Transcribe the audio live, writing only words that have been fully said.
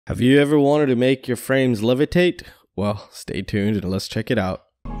Have you ever wanted to make your frames levitate? Well, stay tuned and let's check it out.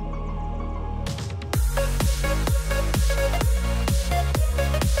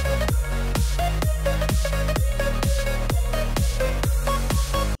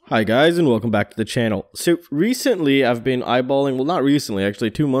 Hi guys, and welcome back to the channel. So recently I've been eyeballing, well not recently,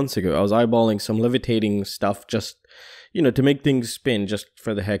 actually 2 months ago, I was eyeballing some levitating stuff just, you know, to make things spin just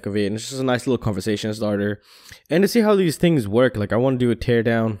for the heck of it. And it's just a nice little conversation starter. And to see how these things work, like I want to do a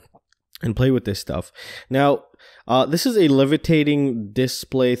teardown and play with this stuff. Now, this is a levitating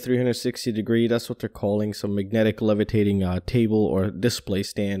display 360 degree, that's what they're calling, some magnetic levitating table or display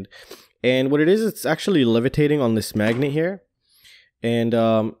stand. And what it is, it's actually levitating on this magnet here. And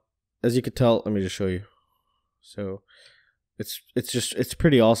as you can tell, let me just show you. So it's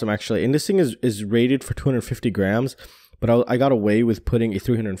pretty awesome actually. And this thing is rated for 250 grams, but I got away with putting a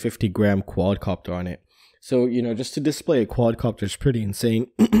 350 gram quadcopter on it. So, you know, just to display a quadcopter is pretty insane.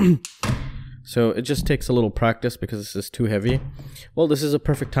 So it just takes a little practice because this is too heavy. Well, this is a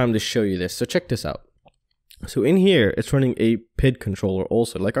perfect time to show you this. So check this out. So in here, it's running a PID controller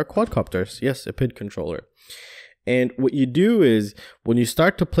also, like our quadcopters. Yes, a PID controller. And what you do is, when you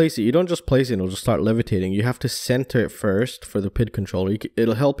start to place it, you don't just place it and it'll just start levitating. You have to center it first for the PID controller.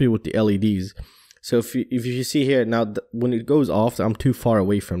 It'll help you with the LEDs. So if you see here, now when it goes off, I'm too far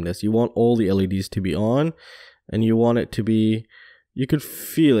away from this. You want all the LEDs to be on, and you want it to be, you could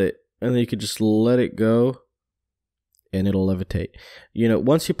feel it, and then you could just let it go, and it'll levitate. You know,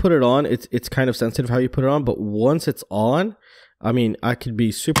 once you put it on, it's kind of sensitive how you put it on, but once it's on, I mean, I could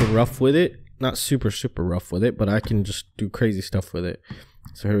be super rough with it. Not super rough with it, but I can just do crazy stuff with it.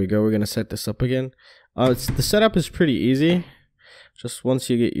 So here we go. We're gonna set this up again. The setup is pretty easy. Just once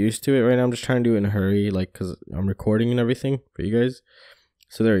you get used to it. Right now, I'm just trying to do it in a hurry, like because I'm recording and everything for you guys.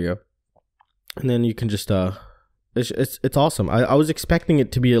 So there you go. And then you can just it's awesome. I was expecting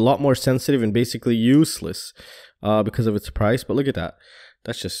it to be a lot more sensitive and basically useless because of its price, but look at that.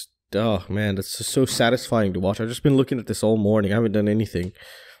 That's just, oh man, that's just so satisfying to watch. I've just been looking at this all morning. I haven't done anything.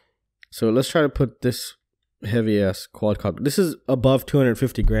 So let's try to put this heavy ass quadcopter. This is above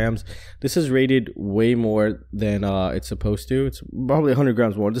 250 grams. This is rated way more than it's supposed to. It's probably 100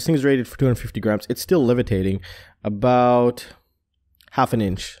 grams more. This thing is rated for 250 grams. It's still levitating about half an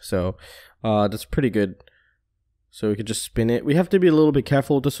inch. So that's pretty good. So we could just spin it. We have to be a little bit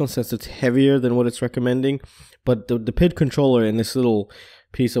careful with this one since it's heavier than what it's recommending. But the PID controller in this little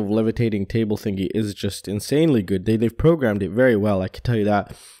piece of levitating table thingy is just insanely good. They've programmed it very well, I can tell you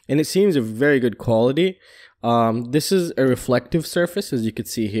that. And it seems of very good quality. This is a reflective surface, as you can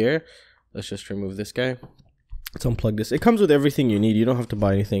see here. Let's just remove this guy. Let's unplug this. It comes with everything you need. You don't have to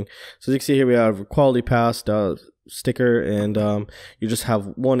buy anything. So as you can see here, we have quality pass sticker, and you just have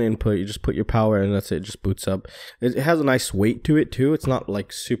one input. You just put your power, and that's it. It just boots up. It has a nice weight to it too. It's not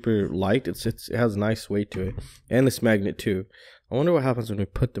like super light. It has a nice weight to it, and this magnet too. I wonder what happens when we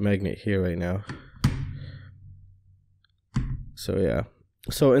put the magnet here right now. So yeah.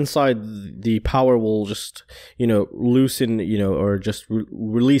 So inside, the power will just, you know, loosen, you know, or just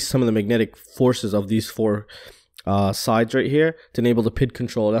release some of the magnetic forces of these four sides right here to enable the PID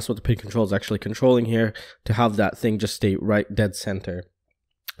control. That's what the PID control is actually controlling here, to have that thing just stay right dead center.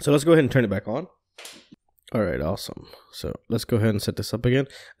 So let's go ahead and turn it back on. All right, awesome. So let's go ahead and set this up again.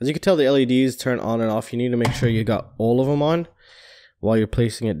 As you can tell, the LEDs turn on and off. You need to make sure you got all of them on while you're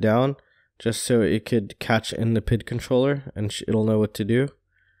placing it down, just so it could catch in the PID controller and it'll know what to do.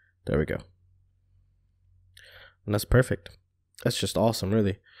 There we go. And that's perfect. That's just awesome,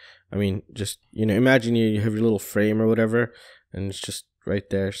 really. I mean, just, you know, imagine you have your little frame or whatever, and it's just right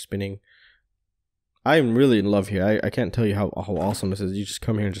there spinning. I'm really in love here. I can't tell you how awesome this is. You just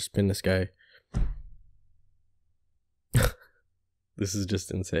come here and just spin this guy. This is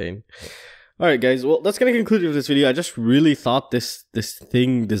just insane. Alright guys, well that's gonna conclude it with this video. I just really thought this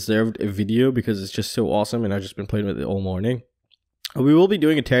thing deserved a video because it's just so awesome, and I've just been playing with it all morning. We will be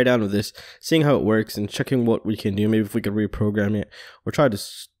doing a teardown of this, seeing how it works and checking what we can do. Maybe if we could reprogram it or try to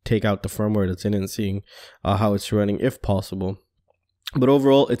take out the firmware that's in it and seeing how it's running if possible. But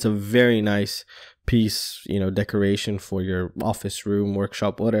overall, it's a very nice piece, you know, decoration for your office room,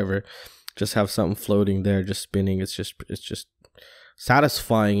 workshop, whatever. Just have something floating there, just spinning. It's just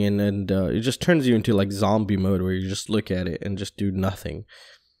satisfying, and it just turns you into like zombie mode where you just look at it and just do nothing.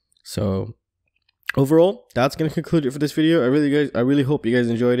 So overall, that's gonna conclude it for this video. I really hope you guys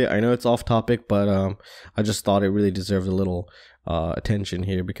enjoyed it. I know it's off topic, but I just thought it really deserved a little attention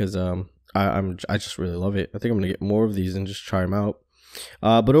here because I just really love it. I think I'm gonna get more of these and just try them out.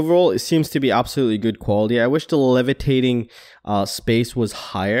 But overall, it seems to be absolutely good quality. I wish the levitating space was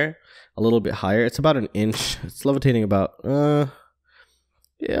higher, a little bit higher. It's about an inch. It's levitating about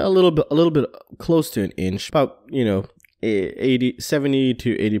yeah, a little bit close to an inch, about, you know, 70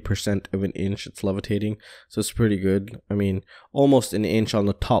 to 80% of an inch it's levitating, so it's pretty good. I mean, almost an inch on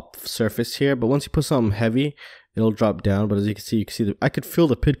the top surface here, but once you put something heavy, it'll drop down. But as you can see I could feel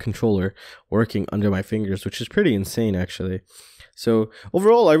the PID controller working under my fingers, which is pretty insane actually. So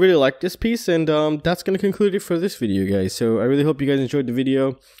overall, I really like this piece, and that's going to conclude it for this video, guys. So I really hope you guys enjoyed the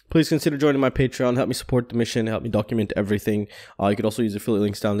video. Please consider joining my Patreon, help me support the mission, help me document everything. You could also use affiliate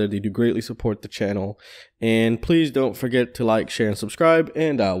links down there. They do greatly support the channel. And please don't forget to like, share, and subscribe,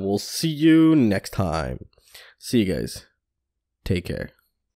 and I will see you next time. See you guys. Take care.